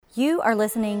You are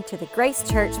listening to the Grace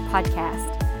Church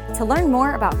podcast. To learn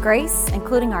more about Grace,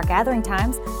 including our gathering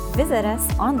times, visit us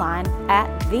online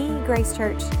at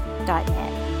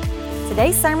thegracechurch.net.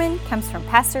 Today's sermon comes from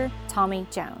Pastor Tommy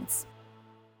Jones.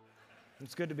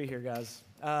 It's good to be here, guys.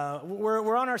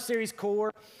 We're on our series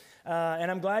Core, and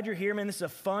I'm glad you're here, man. This is a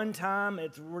fun time.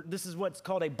 This is what's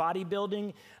called a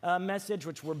bodybuilding message,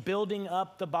 which we're building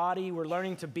up the body. We're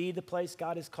learning to be the place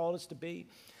God has called us to be.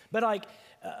 But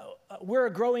we're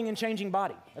a growing and changing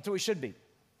body. That's what we should be.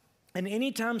 And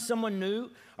anytime someone new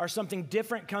or something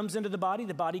different comes into the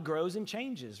body grows and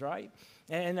changes, right?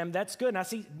 And that's good. And I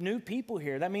see new people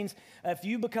here. That means if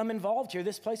you become involved here,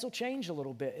 this place will change a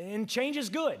little bit. And change is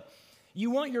good.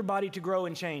 You want your body to grow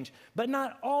and change, but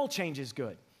not all change is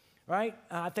good, right?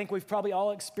 I think we've probably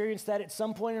all experienced that at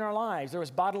some point in our lives. There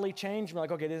was bodily change. We're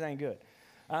like, okay, this ain't good.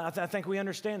 I think we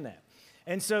understand that.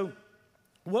 And so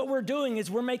what we're doing is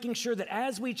we're making sure that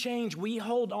as we change, we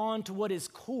hold on to what is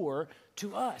core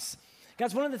to us.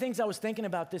 Guys, one of the things I was thinking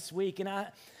about this week, and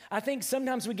I think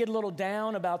sometimes we get a little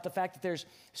down about the fact that there's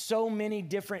so many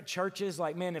different churches.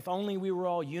 Like, man, if only we were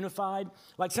all unified.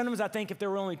 Like, sometimes I think if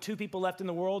there were only two people left in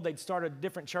the world, they'd start a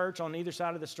different church on either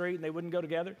side of the street and they wouldn't go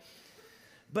together.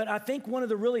 But I think one of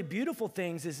the really beautiful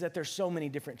things is that there's so many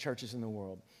different churches in the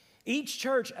world. Each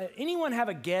church, anyone have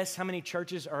a guess how many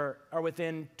churches are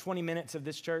within 20 minutes of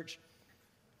this church?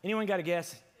 Anyone got a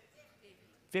guess?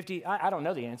 50? I don't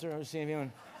know the answer. I'm just seeing if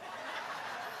anyone.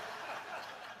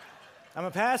 I'm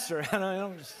a pastor. I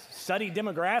don't study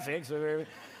demographics.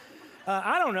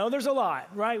 I don't know. There's a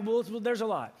lot, right? Well, there's a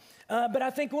lot. But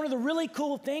I think one of the really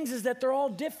cool things is that they're all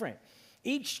different.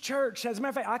 Each church, as a matter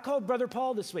of fact, I called Brother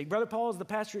Paul this week. Brother Paul is the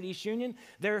pastor at East Union.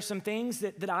 There are some things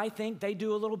that I think they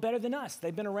do a little better than us.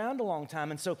 They've been around a long time.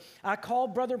 And so I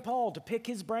called Brother Paul to pick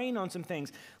his brain on some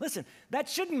things. Listen, that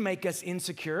shouldn't make us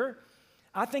insecure.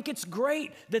 I think it's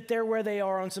great that they're where they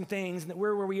are on some things and that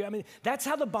we're where we are. I mean, that's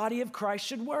how the body of Christ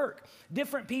should work.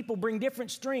 Different people bring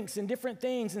different strengths and different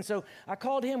things. And so I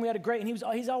called him. We had a great, and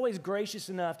he's always gracious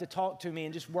enough to talk to me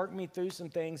and just work me through some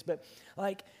things. But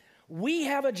we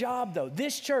have a job, though.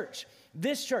 This church,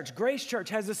 Grace Church,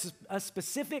 has a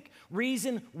specific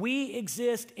reason we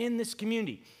exist in this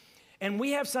community. And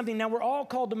we have something. Now, we're all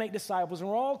called to make disciples, and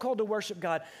we're all called to worship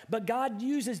God. But God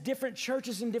uses different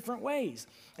churches in different ways.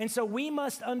 And so we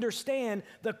must understand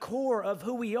the core of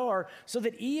who we are so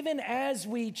that even as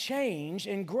we change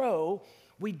and grow,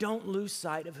 we don't lose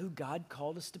sight of who God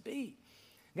called us to be.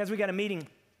 Guys, we got a meeting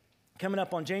coming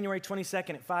up on January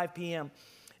 22nd at 5 p.m.,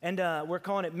 and we're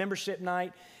calling it Membership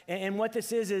Night. And what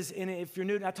this is, and if you're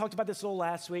new, I talked about this a little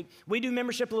last week. We do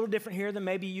membership a little different here than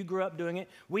maybe you grew up doing it.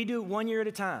 We do it 1 year at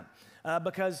a time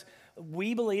because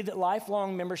we believe that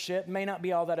lifelong membership may not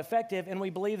be all that effective. And we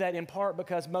believe that in part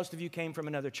because most of you came from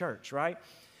another church, right?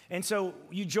 And so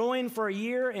you join for a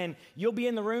year, and you'll be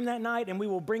in the room that night, and we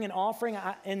will bring an offering.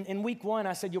 In week one,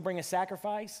 I said you'll bring a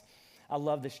sacrifice. I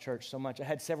love this church so much. I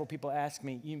had several people ask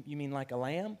me, you mean like a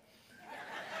lamb?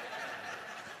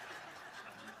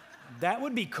 That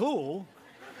would be cool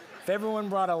if everyone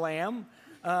brought a lamb.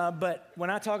 But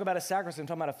when I talk about a sacrifice, I'm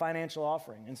talking about a financial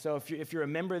offering. And so if you're a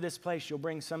member of this place, you'll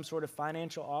bring some sort of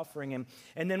financial offering.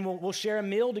 And then we'll share a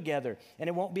meal together. And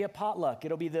it won't be a potluck.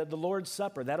 It'll be the Lord's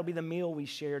Supper. That'll be the meal we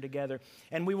share together.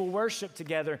 And we will worship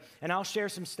together. And I'll share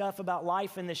some stuff about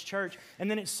life in this church.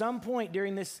 And then at some point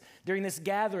during this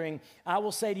gathering, I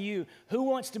will say to you, who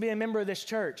wants to be a member of this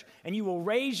church? And you will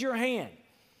raise your hand.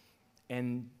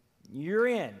 And you're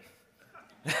in.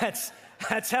 That's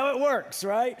how it works,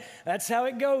 right? That's how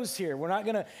it goes here. We're not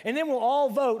going to, and then we'll all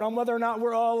vote on whether or not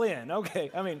we're all in. Okay,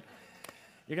 I mean,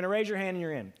 you're going to raise your hand and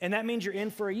you're in. And that means you're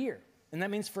in for a year. And that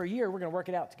means for a year, we're going to work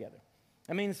it out together.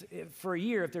 That means for a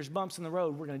year, if there's bumps in the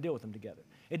road, we're going to deal with them together.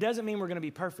 It doesn't mean we're going to be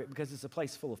perfect because it's a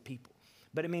place full of people.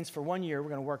 But it means for 1 year, we're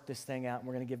going to work this thing out, and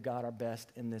we're going to give God our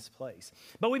best in this place.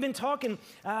 But we've been talking,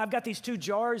 I've got these two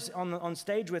jars on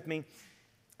stage with me,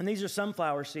 and these are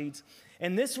sunflower seeds.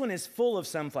 And this one is full of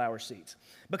sunflower seeds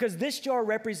because this jar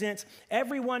represents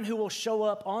everyone who will show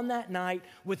up on that night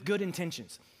with good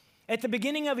intentions. At the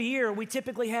beginning of a year, we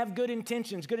typically have good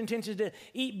intentions to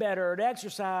eat better or to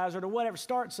exercise or to whatever,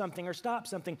 start something or stop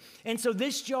something. And so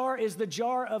this jar is the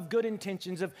jar of good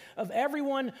intentions of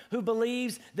everyone who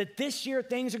believes that this year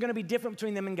things are going to be different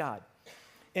between them and God.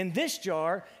 And this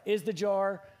jar is the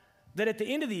jar that at the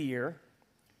end of the year,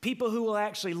 people who will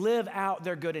actually live out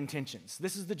their good intentions.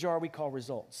 This is the jar we call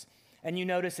results. And you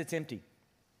notice it's empty.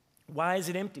 Why is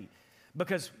it empty?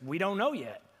 Because we don't know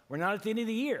yet. We're not at the end of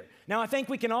the year. Now, I think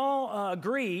we can all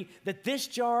agree that this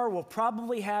jar will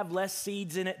probably have less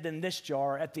seeds in it than this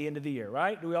jar at the end of the year,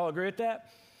 right? Do we all agree with that?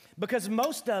 Because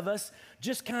most of us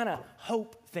just kind of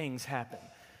hope things happen,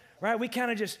 right? We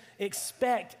kind of just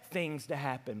expect things to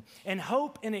happen. And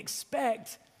hope and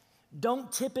expect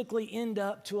don't typically end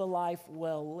up to a life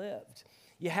well lived.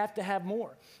 You have to have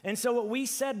more. And so what we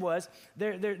said was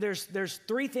there's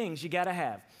three things you got to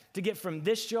have to get from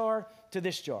this jar to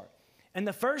this jar. And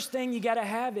the first thing you got to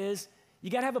have is you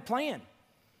got to have a plan.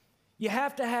 You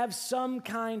have to have some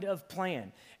kind of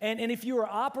plan. And if you are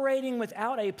operating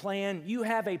without a plan, you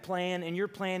have a plan, and your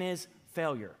plan is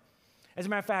failure. As a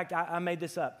matter of fact, I made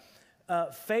this up.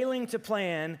 Failing to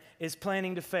plan is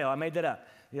planning to fail. I made that up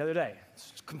the other day.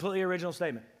 It's a completely original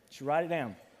statement. You should write it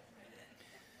down.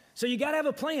 So you got to have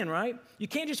a plan, right? You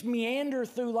can't just meander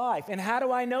through life. And how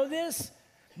do I know this?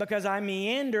 Because I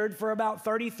meandered for about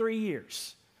 33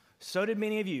 years. So did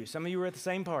many of you. Some of you were at the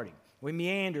same party. We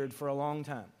meandered for a long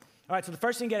time. All right, so the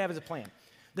first thing you got to have is a plan.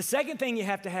 The second thing you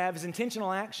have to have is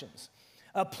intentional actions.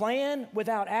 A plan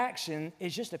without action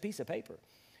is just a piece of paper.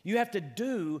 You have to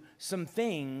do some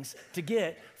things to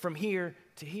get from here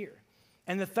to here.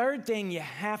 And the third thing you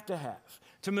have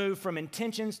to move from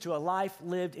intentions to a life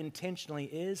lived intentionally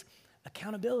is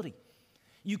accountability.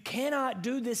 You cannot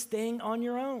do this thing on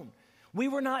your own. We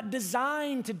were not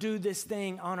designed to do this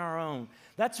thing on our own.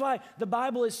 That's why the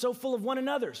Bible is so full of one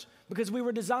another's, because we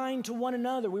were designed to one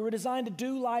another. We were designed to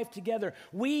do life together.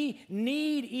 We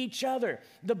need each other.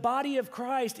 The body of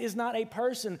Christ is not a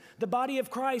person. The body of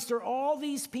Christ are all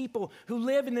these people who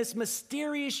live in this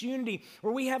mysterious unity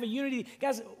where we have a unity.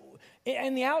 Guys,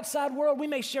 in the outside world, we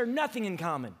may share nothing in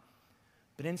common.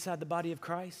 But inside the body of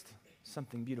Christ,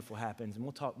 something beautiful happens. And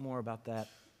we'll talk more about that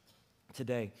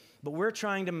today. But we're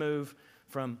trying to move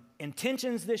from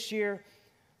intentions this year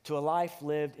to a life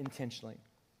lived intentionally.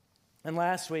 And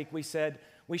last week we said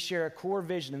we share a core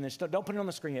vision in this. Don't put it on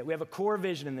the screen yet. We have a core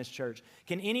vision in this church.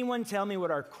 Can anyone tell me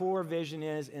what our core vision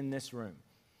is in this room?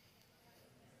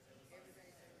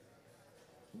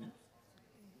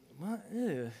 What?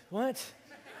 Ew. What?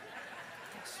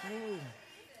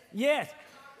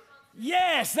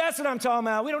 Yes, that's what I'm talking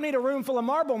about. We don't need a room full of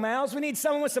marble mouths. We need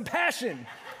someone with some passion.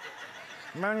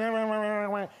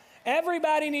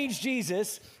 Everybody needs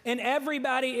Jesus, and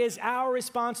everybody is our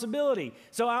responsibility.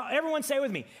 So everyone say it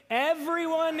with me.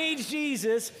 Everyone needs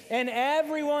Jesus, and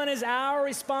everyone is our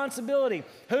responsibility.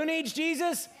 Who needs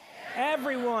Jesus?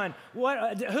 Everyone.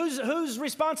 Whose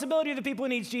responsibility are the people who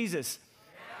needs Jesus?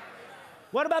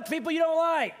 What about the people you don't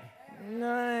like?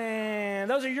 Nah,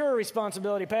 those are your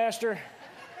responsibility, Pastor.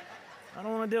 I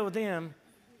don't want to deal with them.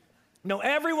 No,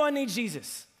 everyone needs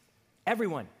Jesus.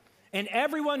 Everyone. And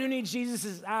everyone who needs Jesus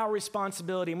is our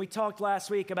responsibility. And we talked last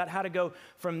week about how to go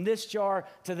from this jar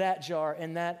to that jar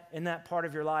in that part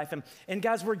of your life. And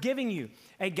guys, we're giving you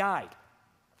a guide.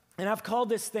 And I've called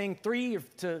this thing 3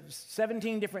 to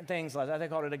 17 different things. I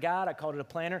called it a guide. I called it a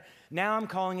planner. Now I'm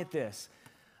calling it this.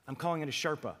 I'm calling it a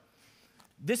Sherpa.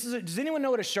 Does anyone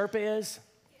know what a Sherpa is?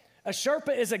 A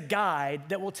Sherpa is a guide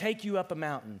that will take you up a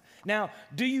mountain. Now,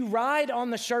 do you ride on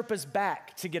the Sherpa's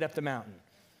back to get up the mountain?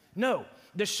 No.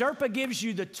 The Sherpa gives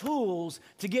you the tools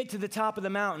to get to the top of the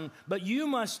mountain, but you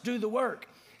must do the work.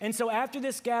 And so after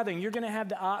this gathering, you're going to have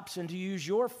the option to use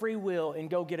your free will and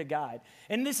go get a guide.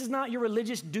 And this is not your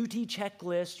religious duty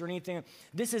checklist or anything.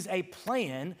 This is a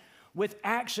plan with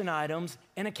action items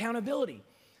and accountability,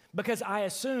 because I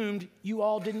assumed you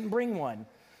all didn't bring one.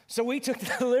 So we took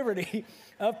the liberty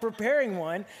of preparing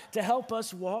one to help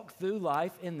us walk through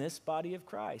life in this body of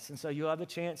Christ. And so you'll have the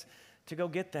chance to go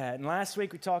get that. And last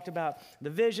week we talked about the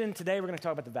vision. Today we're going to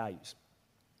talk about the values.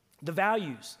 The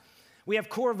values. We have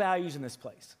core values in this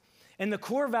place. And the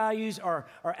core values are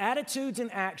attitudes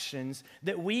and actions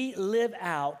that we live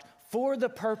out for the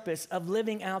purpose of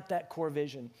living out that core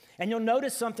vision. And you'll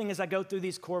notice something as I go through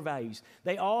these core values.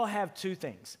 They all have two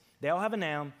things. They all have a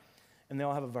noun and they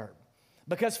all have a verb.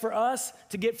 Because for us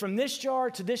to get from this jar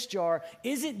to this jar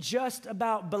isn't just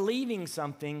about believing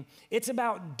something, it's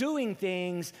about doing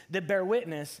things that bear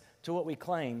witness to what we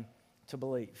claim to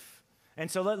believe. And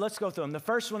so let's go through them. The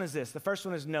first one is this. The first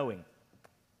one is knowing.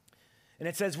 And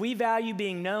it says, we value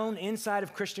being known inside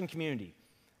of Christian community.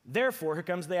 Therefore, here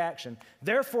comes the action.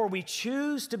 Therefore, we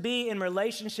choose to be in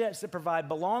relationships that provide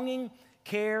belonging,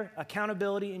 care,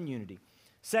 accountability, and unity.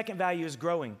 Second value is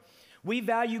growing. We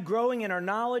value growing in our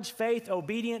knowledge, faith,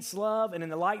 obedience, love, and in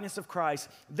the likeness of Christ.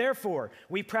 Therefore,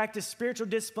 we practice spiritual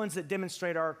disciplines that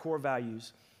demonstrate our core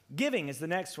values. Giving is the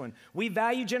next one. We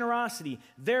value generosity.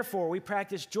 Therefore, we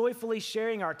practice joyfully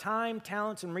sharing our time,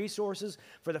 talents, and resources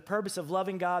for the purpose of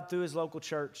loving God through His local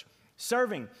church.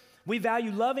 Serving. We value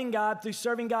loving God through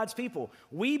serving God's people.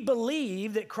 We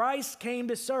believe that Christ came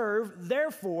to serve.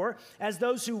 Therefore, as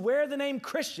those who wear the name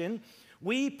Christian,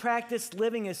 We practice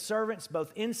living as servants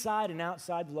both inside and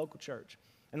outside the local church.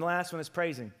 And the last one is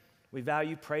praising. We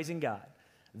value praising God.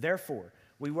 Therefore,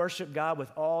 we worship God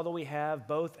with all that we have,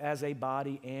 both as a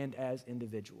body and as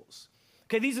individuals.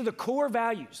 Okay, these are the core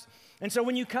values. And so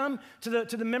when you come to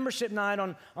the membership night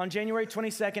on January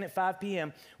 22nd at 5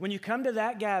 p.m., when you come to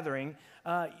that gathering,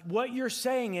 what you're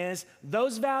saying is,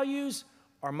 those values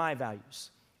are my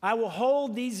values. I will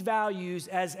hold these values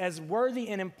as worthy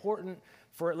and important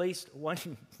for at least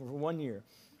for 1 year.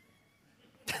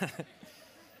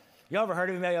 Y'all ever heard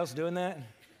of anybody else doing that?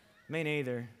 Me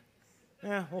neither.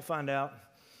 Yeah, we'll find out.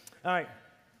 All right.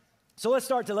 So let's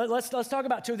talk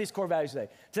about two of these core values today.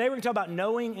 Today we're going to talk about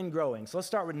knowing and growing. So let's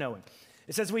start with knowing.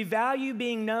 It says we value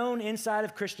being known inside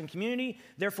of Christian community.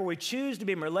 Therefore, we choose to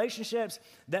be in relationships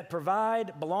that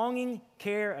provide belonging,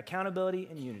 care, accountability,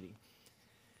 and unity.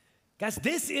 Guys,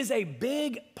 this is a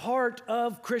big part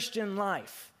of Christian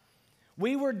life.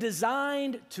 We were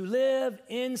designed to live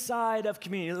inside of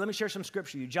community. Let me share some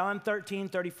scripture with you. John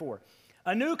 13:34.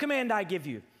 A new command I give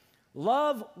you.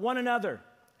 Love one another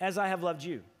as I have loved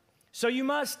you. So you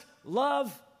must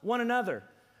love one another.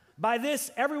 By this,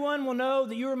 everyone will know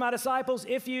that you are my disciples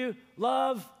if you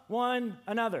love one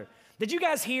another. Did you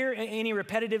guys hear any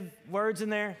repetitive words in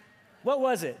there? What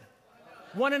was it?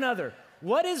 One another.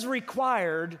 What is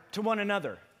required to one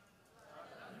another?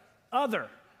 Other.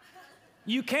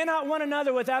 You cannot one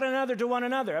another without another to one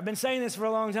another. I've been saying this for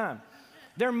a long time.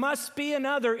 There must be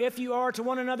another if you are to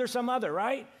one another some other,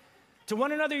 right? To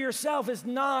one another yourself is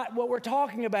not what we're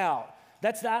talking about.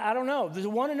 I don't know. The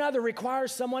one another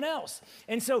requires someone else.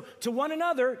 And so to one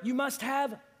another, you must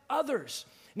have others.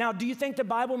 Now, do you think the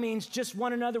Bible means just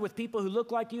one another with people who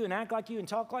look like you and act like you and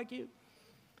talk like you?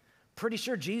 Pretty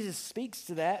sure Jesus speaks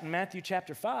to that in Matthew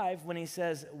chapter 5 when he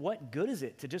says, what good is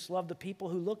it to just love the people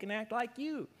who look and act like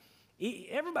you?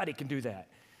 Everybody can do that.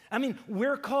 I mean,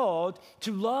 we're called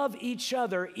to love each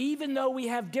other even though we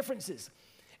have differences.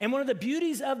 And one of the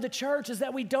beauties of the church is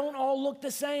that we don't all look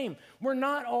the same. We're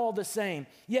not all the same.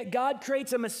 Yet God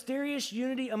creates a mysterious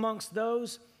unity amongst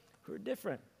those who are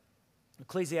different.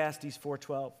 Ecclesiastes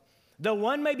 4:12. Though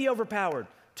one may be overpowered,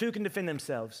 two can defend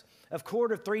themselves. A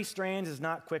cord of 3 strands is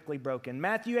not quickly broken.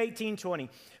 Matthew 18:20.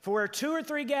 For where 2 or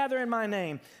 3 gather in my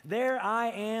name, there I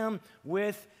am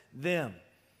with them.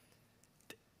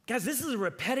 Guys, this is a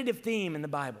repetitive theme in the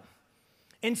Bible.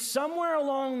 And somewhere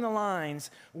along the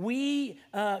lines, we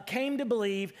came to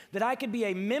believe that I could be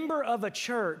a member of a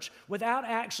church without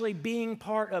actually being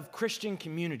part of Christian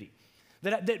community.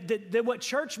 That what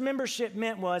church membership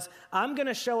meant was, I'm going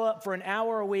to show up for an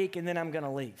hour a week and then I'm going to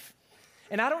leave.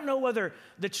 And I don't know whether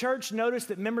the church noticed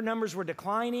that member numbers were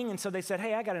declining, and so they said,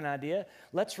 hey, I got an idea.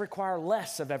 Let's require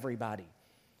less of everybody.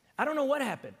 I don't know what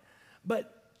happened.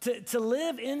 But to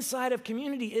live inside of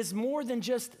community is more than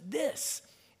just this.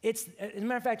 As a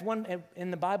matter of fact, in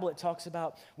the Bible it talks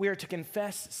about we are to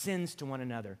confess sins to one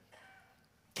another.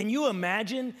 Can you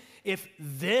imagine if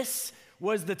this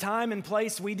was the time and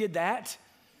place we did that?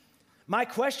 My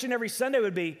question every Sunday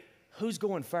would be, who's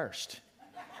going first?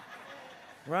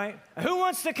 Right? Who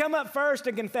wants to come up first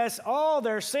and confess all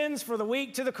their sins for the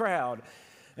week to the crowd?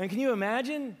 And can you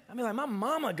imagine? I mean, like, my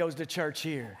mama goes to church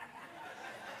here.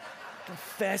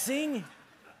 Confessing?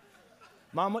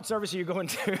 Mom, what service are you going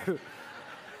to?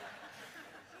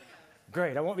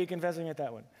 Great, I won't be confessing at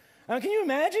that one. Can you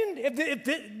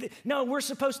imagine? No, we're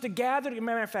supposed to gather. As a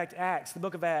matter of fact, Acts, the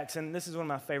book of Acts, and this is one of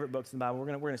my favorite books in the Bible. We're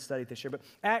going to study it this year. But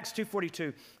Acts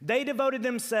 2:42, they devoted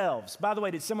themselves. By the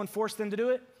way, did someone force them to do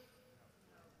it?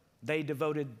 They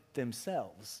devoted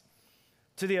themselves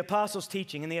to the apostles'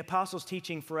 teaching. And the apostles'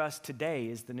 teaching for us today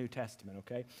is the New Testament,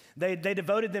 okay? They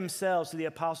devoted themselves to the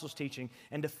apostles' teaching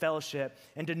and to fellowship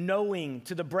and to knowing,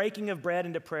 to the breaking of bread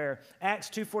and to prayer. Acts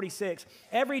 2:46,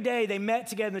 every day they met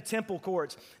together in the temple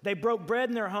courts. They broke bread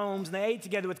in their homes and they ate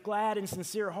together with glad and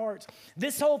sincere hearts.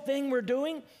 This whole thing we're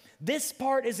doing, this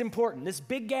part is important. This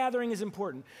big gathering is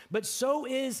important. But so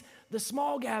is the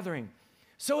small gathering.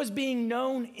 So is being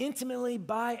known intimately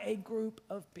by a group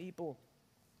of people.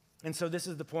 And so this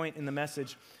is the point in the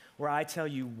message where I tell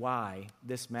you why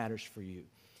this matters for you.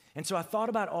 And so I thought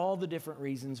about all the different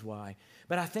reasons why,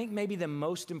 but I think maybe the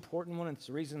most important one, and it's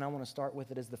the reason I want to start with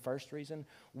it as the first reason,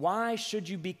 why should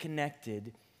you be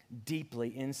connected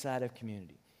deeply inside of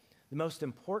community? The most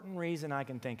important reason I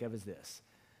can think of is this: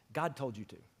 God told you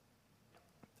to.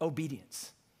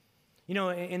 Obedience. You know,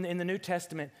 in the New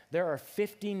Testament, there are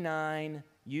 59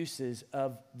 uses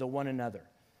of the one another.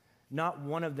 Not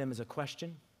one of them is a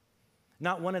question.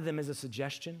 Not one of them is a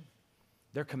suggestion.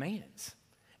 They're commands.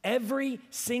 Every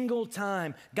single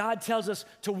time God tells us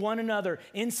to one another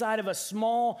inside of a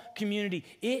small community,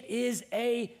 it is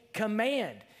a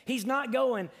command. He's not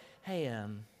going,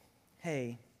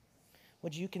 hey,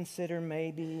 would you consider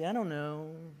maybe, I don't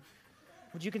know,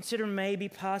 would you consider maybe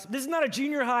possible? This is not a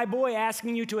junior high boy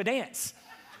asking you to a dance.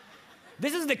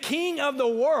 This is the king of the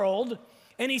world.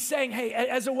 And he's saying, hey,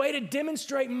 as a way to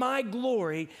demonstrate my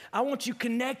glory, I want you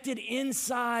connected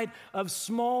inside of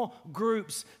small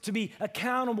groups to be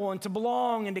accountable and to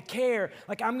belong and to care.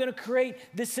 Like, I'm going to create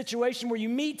this situation where you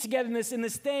meet together in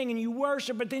this thing and you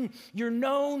worship, but then you're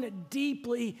known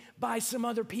deeply by some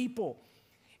other people.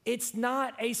 It's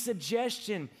not a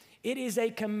suggestion. It is a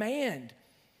command.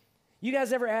 You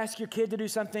guys ever ask your kid to do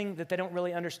something that they don't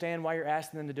really understand why you're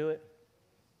asking them to do it?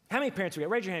 How many parents we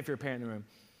got? Raise your hand if you're a parent in the room.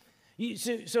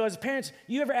 So as parents,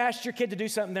 you ever asked your kid to do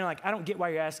something, they're like, I don't get why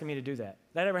you're asking me to do that.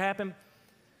 That ever happen?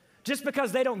 Just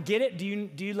because they don't get it, do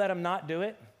you let them not do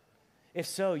it? If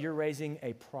so, you're raising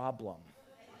a problem.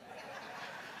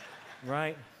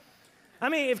 Right? I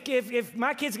mean, if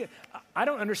my kids, I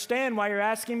don't understand why you're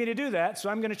asking me to do that, so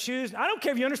I'm going to choose, I don't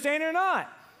care if you understand it or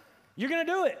not. You're going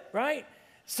to do it, right?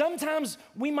 Sometimes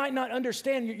we might not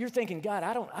understand. You're thinking, God,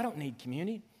 I don't need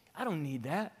community. I don't need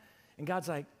that. And God's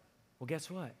like, well, guess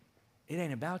what? It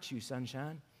ain't about you,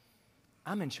 sunshine.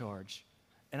 I'm in charge,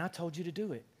 and I told you to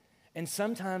do it. And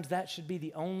sometimes that should be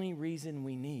the only reason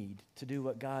we need to do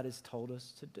what God has told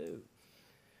us to do.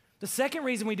 The second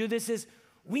reason we do this is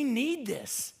we need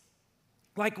this.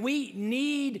 Like, we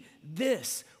need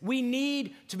this. We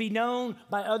need to be known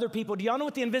by other people. Do y'all know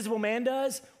what the invisible man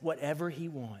does? Whatever he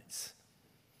wants.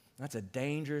 That's a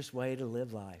dangerous way to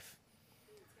live life.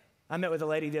 I met with a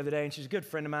lady the other day, and she's a good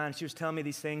friend of mine. She was telling me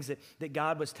these things that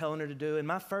God was telling her to do. And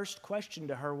my first question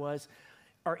to her was,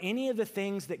 are any of the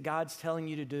things that God's telling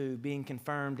you to do being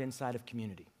confirmed inside of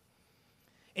community?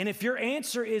 And if your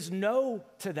answer is no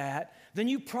to that, then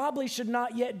you probably should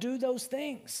not yet do those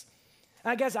things.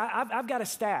 Guys, I've got a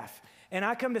staff, and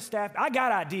I come to staff. I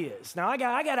got ideas. Now, I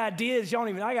got ideas.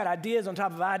 I got ideas on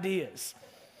top of ideas.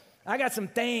 I got some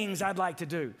things I'd like to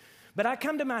do. But I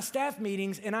come to my staff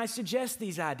meetings and I suggest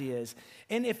these ideas.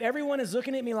 And if everyone is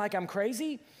looking at me like I'm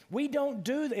crazy, we don't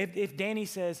do that. If Danny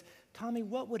says, Tommy,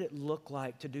 what would it look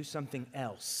like to do something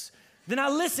else? Then I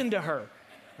listen to her,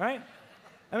 right?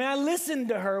 I listen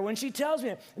to her when she tells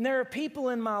me. And there are people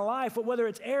in my life, whether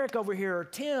it's Eric over here or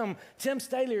Tim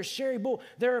Staley or Sherry Bull,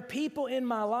 there are people in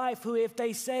my life who, if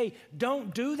they say,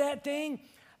 don't do that thing,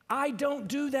 I don't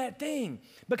do that thing,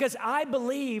 because I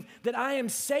believe that I am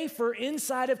safer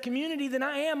inside of community than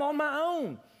I am on my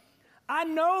own. I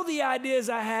know the ideas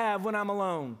I have when I'm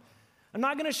alone. I'm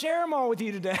not going to share them all with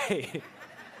you today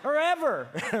or ever,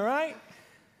 right?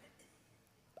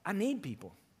 I need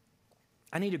people.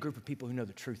 I need a group of people who know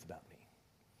the truth about me.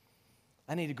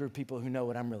 I need a group of people who know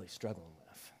what I'm really struggling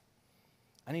with.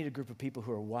 I need a group of people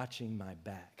who are watching my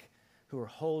back, who are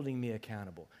holding me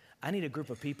accountable. I need a group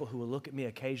of people who will look at me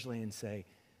occasionally and say,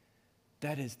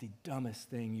 that is the dumbest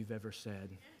thing you've ever said.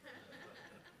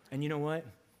 And you know what?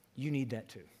 You need that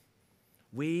too.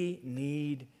 We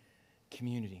need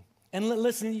community. And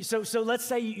listen, so let's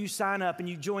say you sign up and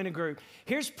you join a group.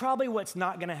 Here's probably what's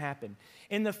not going to happen.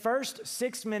 In the first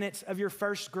 6 minutes of your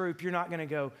first group, you're not going to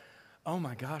go, oh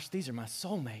my gosh, these are my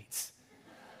soulmates.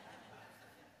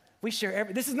 We share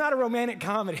this is not a romantic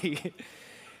comedy.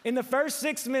 In the first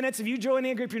 6 minutes of you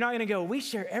joining a group, you're not going to go, we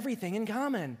share everything in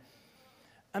common.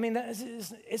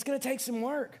 It's going to take some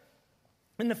work.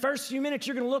 In the first few minutes,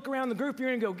 you're going to look around the group, you're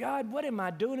going to go, God, what am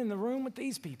I doing in the room with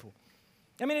these people?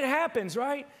 It happens,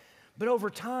 right? But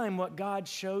over time, what God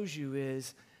shows you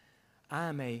is,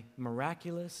 I'm a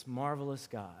miraculous, marvelous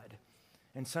God.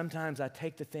 And sometimes I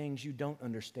take the things you don't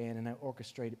understand and I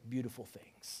orchestrate beautiful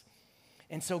things.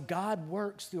 And so God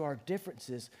works through our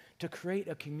differences to create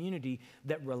a community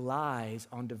that relies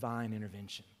on divine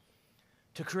intervention,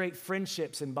 to create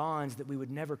friendships and bonds that we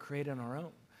would never create on our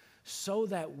own, so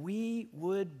that we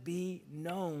would be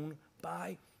known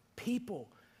by people.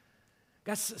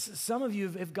 Guys, some of you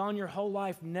have gone your whole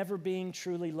life never being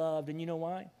truly loved, and you know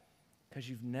why? Because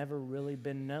you've never really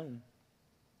been known.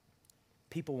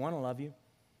 People want to love you.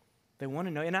 They want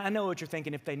to know. And I know what you're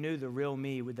thinking. If they knew the real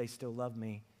me, would they still love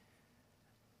me?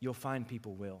 You'll find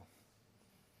people will.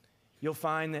 You'll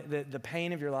find that the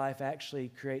pain of your life actually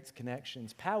creates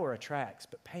connections. Power attracts,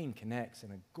 but pain connects in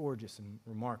a gorgeous and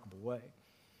remarkable way.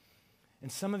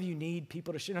 And some of you need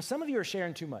people to share. Now, some of you are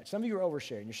sharing too much. Some of you are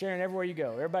oversharing. You're sharing everywhere you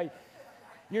go. Everybody,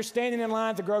 you're standing in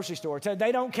line at the grocery store.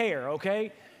 They don't care,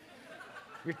 okay?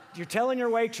 You're telling your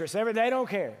waitress, they don't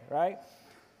care, right?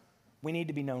 We need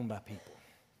to be known by people.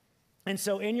 And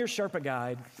so in your Sherpa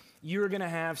guide, you're going to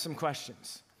have some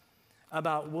questions.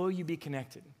 about will you be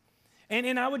connected?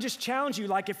 And I would just challenge you,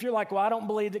 like if you're like, well, I don't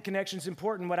believe that connection is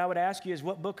important, what I would ask you is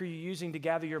what book are you using to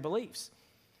gather your beliefs?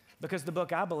 Because the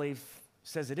book I believe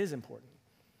says it is important.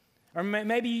 Or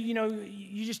maybe,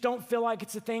 you just don't feel like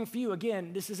it's a thing for you.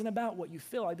 Again, this isn't about what you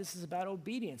feel like. This is about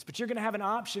obedience. But you're going to have an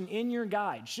option in your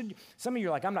guide. Some of you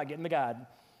are like, I'm not getting the guide.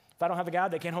 If I don't have the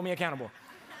guide, they can't hold me accountable.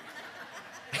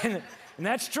 and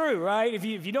that's true, right? If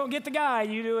you don't get the guide,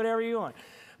 you do whatever you want.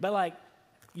 But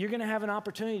you're going to have an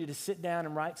opportunity to sit down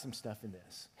and write some stuff in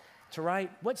this. To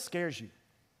write what scares you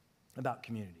about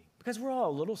community. Because we're all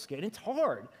a little scared. It's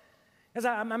hard. As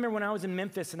I remember when I was in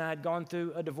Memphis and I had gone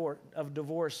through a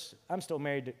divorce. I'm still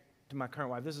married to my current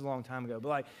wife. This is a long time ago.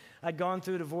 But I'd gone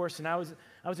through a divorce and I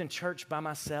was in church by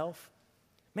myself.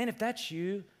 Man, if that's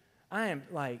you, I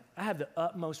have the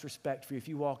utmost respect for you if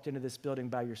you walked into this building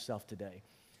by yourself today.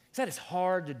 Because that is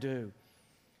hard to do.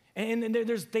 And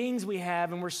there's things we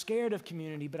have and we're scared of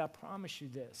community, but I promise you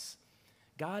this.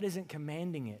 God isn't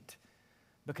commanding it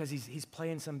because he's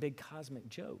playing some big cosmic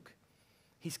joke.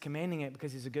 He's commanding it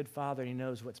because he's a good father and he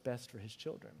knows what's best for his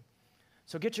children.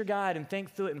 So get your guide and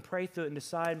think through it and pray through it and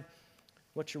decide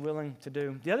what you're willing to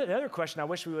do. The other question I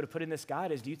wish we would have put in this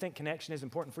guide is, do you think connection is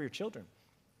important for your children?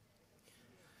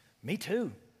 Me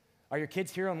too. Are your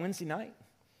kids here on Wednesday night?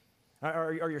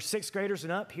 Are your sixth graders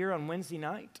and up here on Wednesday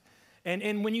night?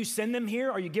 And when you send them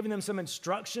here, are you giving them some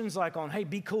instructions like on, hey,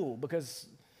 be cool? Because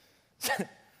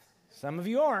some of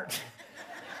you aren't.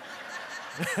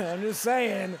 I'm just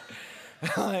saying.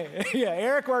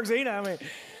 Eric works,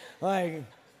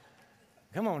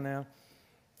 come on now.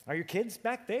 Are your kids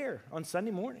back there on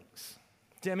Sunday mornings?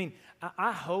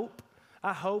 I hope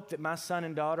that my son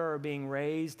and daughter are being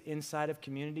raised inside of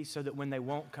community so that when they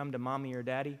won't come to mommy or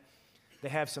daddy, they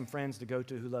have some friends to go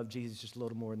to who love Jesus just a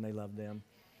little more than they love them.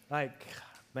 I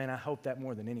hope that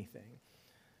more than anything.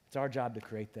 It's our job to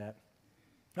create that.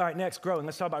 All right, next, growing.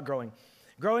 Let's talk about growing.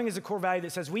 Growing is a core value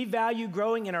that says we value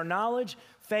growing in our knowledge,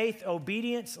 faith,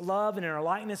 obedience, love, and in our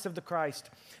likeness of the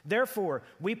Christ. Therefore,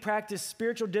 we practice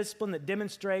spiritual discipline that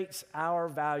demonstrates our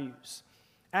values.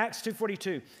 Acts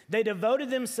 2:42, they devoted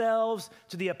themselves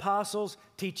to the apostles'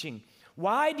 teaching.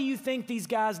 Why do you think these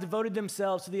guys devoted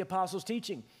themselves to the apostles'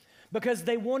 teaching? Because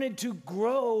they wanted to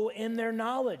grow in their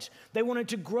knowledge. They wanted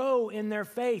to grow in their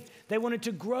faith. They wanted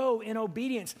to grow in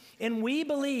obedience. And we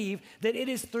believe that it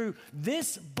is through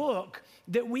this book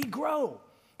that we grow.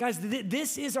 Guys,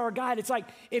 this is our guide. It's like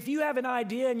if you have an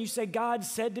idea and you say, God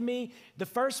said to me, the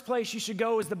first place you should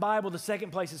go is the Bible, the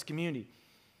second place is community.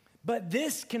 But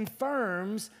this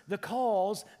confirms the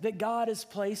calls that God has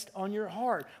placed on your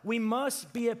heart. We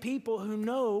must be a people who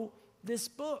know this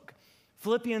book.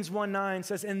 Philippians 1:9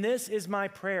 says, and this is my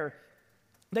prayer,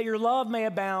 that your love may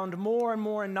abound more and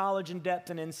more in knowledge and depth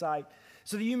and insight,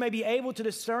 so that you may be able to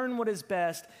discern what is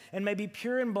best and may be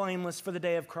pure and blameless for the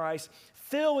day of Christ,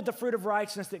 filled with the fruit of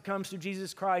righteousness that comes through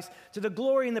Jesus Christ, to the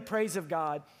glory and the praise of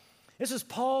God. This is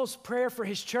Paul's prayer for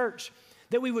his church,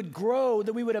 that we would grow,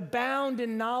 that we would abound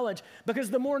in knowledge, because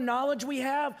the more knowledge we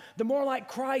have, the more like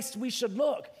Christ we should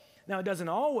look. Now, it doesn't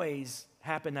always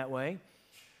happen that way.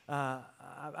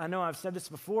 I know I've said this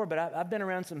before, but I've been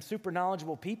around some super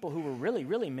knowledgeable people who were really,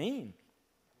 really mean.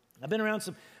 I've been around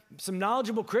some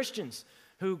knowledgeable Christians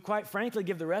who, quite frankly,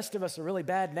 give the rest of us a really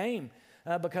bad name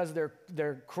because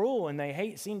they're cruel and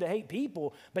they seem to hate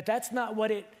people. But that's not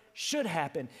what it should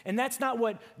happen. And that's not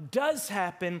what does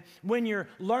happen when you're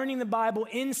learning the Bible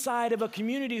inside of a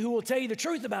community who will tell you the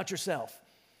truth about yourself.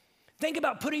 Think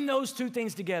about putting those two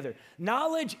things together.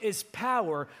 Knowledge is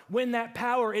power when that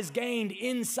power is gained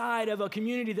inside of a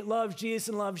community that loves Jesus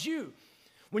and loves you.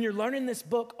 When you're learning this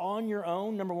book on your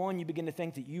own, number one, you begin to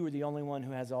think that you are the only one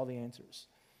who has all the answers.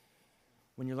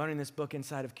 When you're learning this book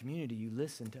inside of community, you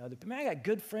listen to other people. Man, I got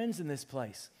good friends in this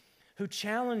place who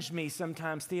challenge me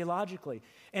sometimes theologically.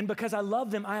 And because I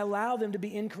love them, I allow them to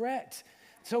be incorrect.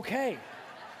 It's okay.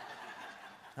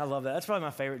 I love that. That's probably my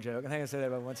favorite joke. I think I say that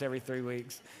about once every 3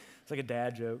 weeks. It's like a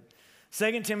dad joke.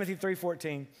 2 Timothy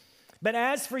 3:14. But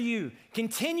as for you,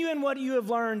 continue in what you have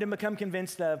learned and become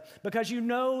convinced of, because you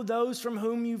know those from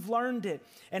whom you've learned it,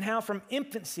 and how from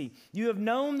infancy you have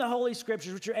known the Holy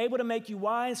Scriptures, which are able to make you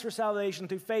wise for salvation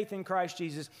through faith in Christ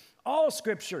Jesus. All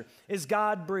Scripture is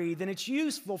God-breathed, and it's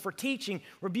useful for teaching,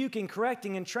 rebuking,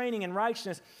 correcting, and training in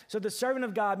righteousness, so the servant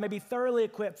of God may be thoroughly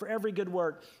equipped for every good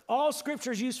work. All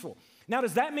Scripture is useful. Now,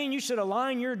 does that mean you should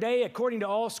align your day according to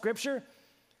all Scripture?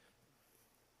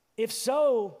 If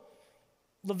so,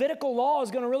 Levitical law is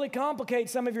going to really complicate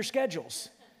some of your schedules.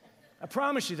 I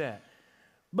promise you that.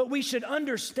 But we should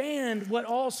understand what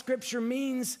all Scripture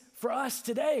means for us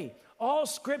today. All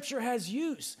Scripture has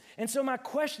use. And so my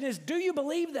question is, do you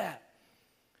believe that?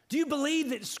 Do you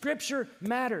believe that Scripture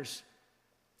matters?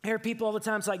 I hear people all the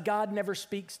time, it's like, God never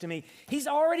speaks to me. He's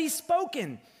already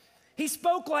spoken. He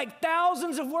spoke like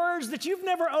thousands of words that you've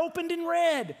never opened and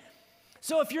read.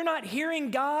 So if you're not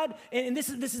hearing God, and this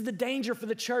is the danger for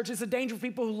the church, it's a danger for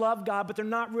people who love God, but they're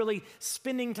not really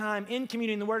spending time in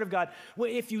community in the Word of God.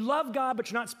 Well, if you love God, but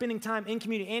you're not spending time in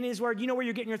community and His Word, you know where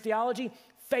you're getting your theology?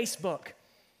 Facebook.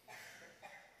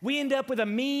 We end up with a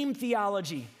meme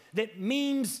theology that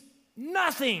means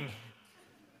nothing.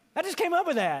 I just came up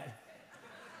with that.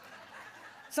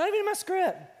 It's not even in my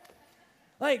script.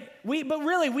 But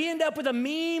really, we end up with a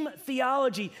meme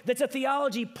theology that's a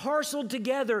theology parceled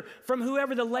together from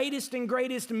whoever the latest and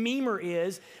greatest memer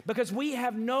is, because we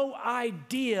have no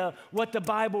idea what the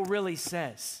Bible really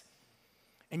says.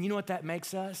 And you know what that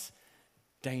makes us?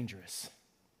 Dangerous.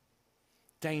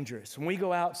 Dangerous. When we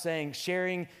go out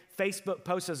sharing Facebook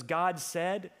posts as God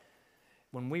said,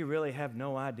 when we really have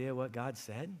no idea what God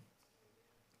said,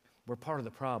 we're part of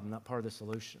the problem, not part of the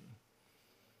solution.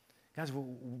 Guys,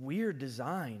 we're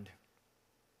designed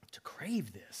to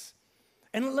crave this.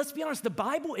 And let's be honest, the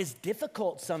Bible is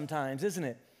difficult sometimes, isn't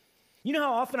it? You know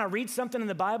how often I read something in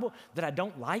the Bible that I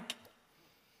don't like?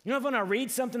 You know when I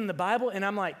read something in the Bible and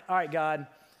I'm like, all right, God,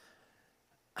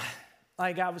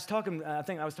 I was talking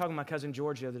to my cousin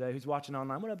George the other day, who's watching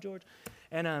online. What up, George?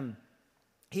 And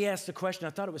he asked a question. I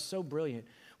thought it was so brilliant.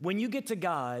 When you get to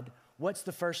God, what's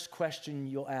the first question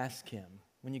you'll ask Him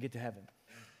when you get to heaven?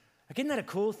 Like, isn't that a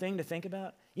cool thing to think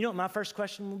about? You know what my first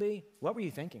question will be? What were you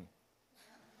thinking?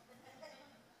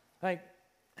 Like,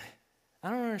 I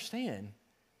don't understand.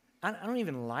 I don't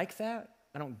even like that.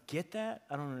 I don't get that.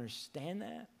 I don't understand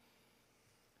that.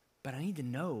 But I need to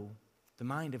know the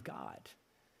mind of God.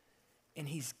 And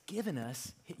He's given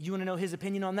us, you want to know His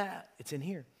opinion on that? It's in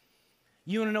here.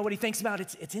 You want to know what He thinks about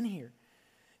it? It's in here.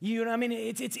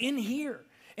 It's in here.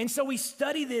 And so we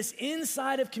study this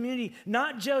inside of community,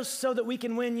 not just so that we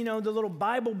can win, the little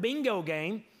Bible bingo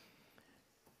game,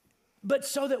 but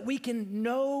so that we can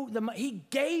know He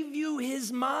gave you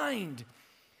His mind.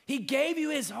 He gave you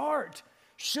His heart.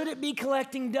 Should it be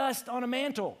collecting dust on a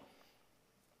mantle?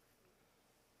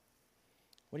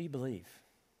 What do you believe?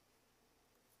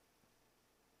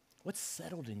 What's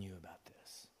settled in you about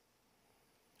this?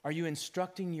 Are you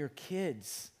instructing your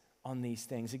kids on these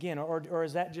things? Again, or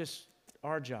is that just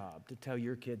our job to tell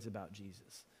your kids about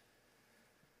Jesus?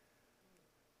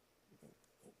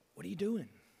 What are you doing?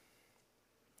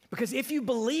 Because if you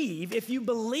believe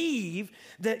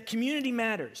that community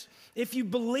matters, if you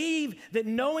believe that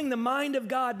knowing the mind of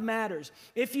God matters,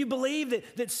 if you believe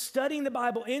that studying the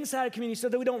Bible inside a community so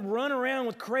that we don't run around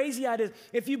with crazy ideas,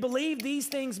 if you believe these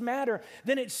things matter,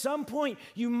 then at some point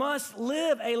you must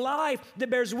live a life that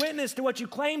bears witness to what you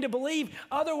claim to believe.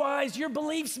 Otherwise, your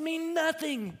beliefs mean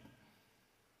nothing.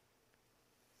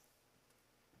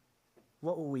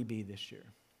 What will we be this year?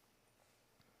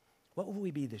 What will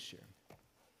we be this year?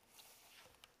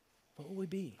 What will we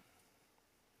be?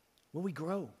 Will we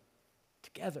grow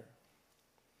together?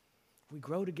 We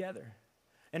grow together.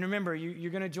 And remember, you're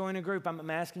going to join a group. I'm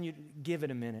asking you to give it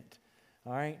a minute,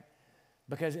 all right?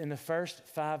 Because in the first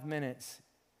 5 minutes,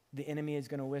 the enemy is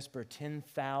going to whisper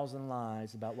 10,000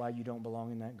 lies about why you don't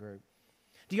belong in that group.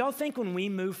 Do y'all think when we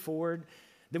move forward,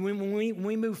 that when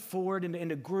we move forward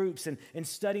into groups and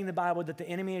studying the Bible, that the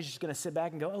enemy is just going to sit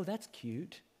back and go, oh, that's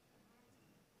cute?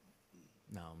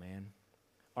 No, man.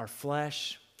 Our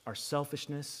flesh, our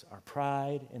selfishness, our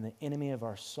pride, and the enemy of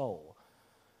our soul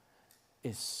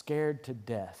is scared to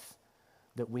death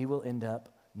that we will end up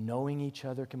knowing each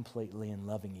other completely and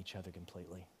loving each other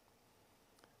completely.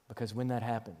 Because when that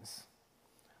happens,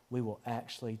 we will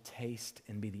actually taste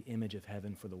and be the image of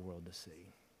heaven for the world to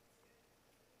see.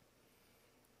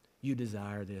 You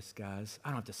desire this, guys. I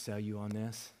don't have to sell you on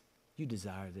this. You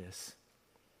desire this.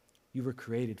 You were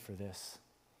created for this.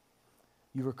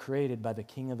 You were created by the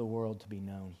King of the world to be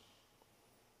known.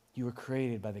 You were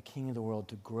created by the King of the world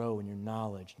to grow in your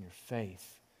knowledge and your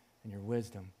faith and your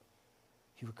wisdom.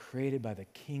 You were created by the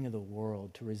King of the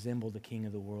world to resemble the King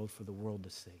of the world for the world to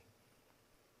see.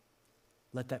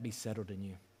 Let that be settled in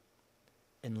you.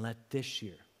 And let this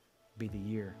year be the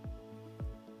year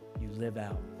you live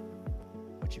out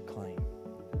what you claim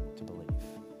to believe.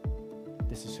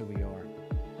 This is who we are.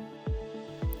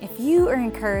 If you are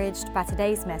encouraged by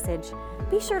today's message,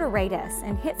 be sure to rate us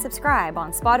and hit subscribe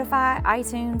on Spotify,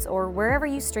 iTunes, or wherever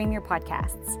you stream your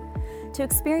podcasts. To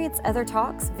experience other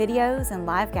talks, videos, and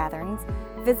live gatherings,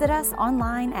 visit us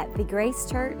online at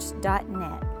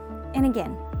thegracechurch.net. And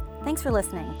again, thanks for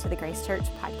listening to the Grace Church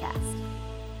Podcast.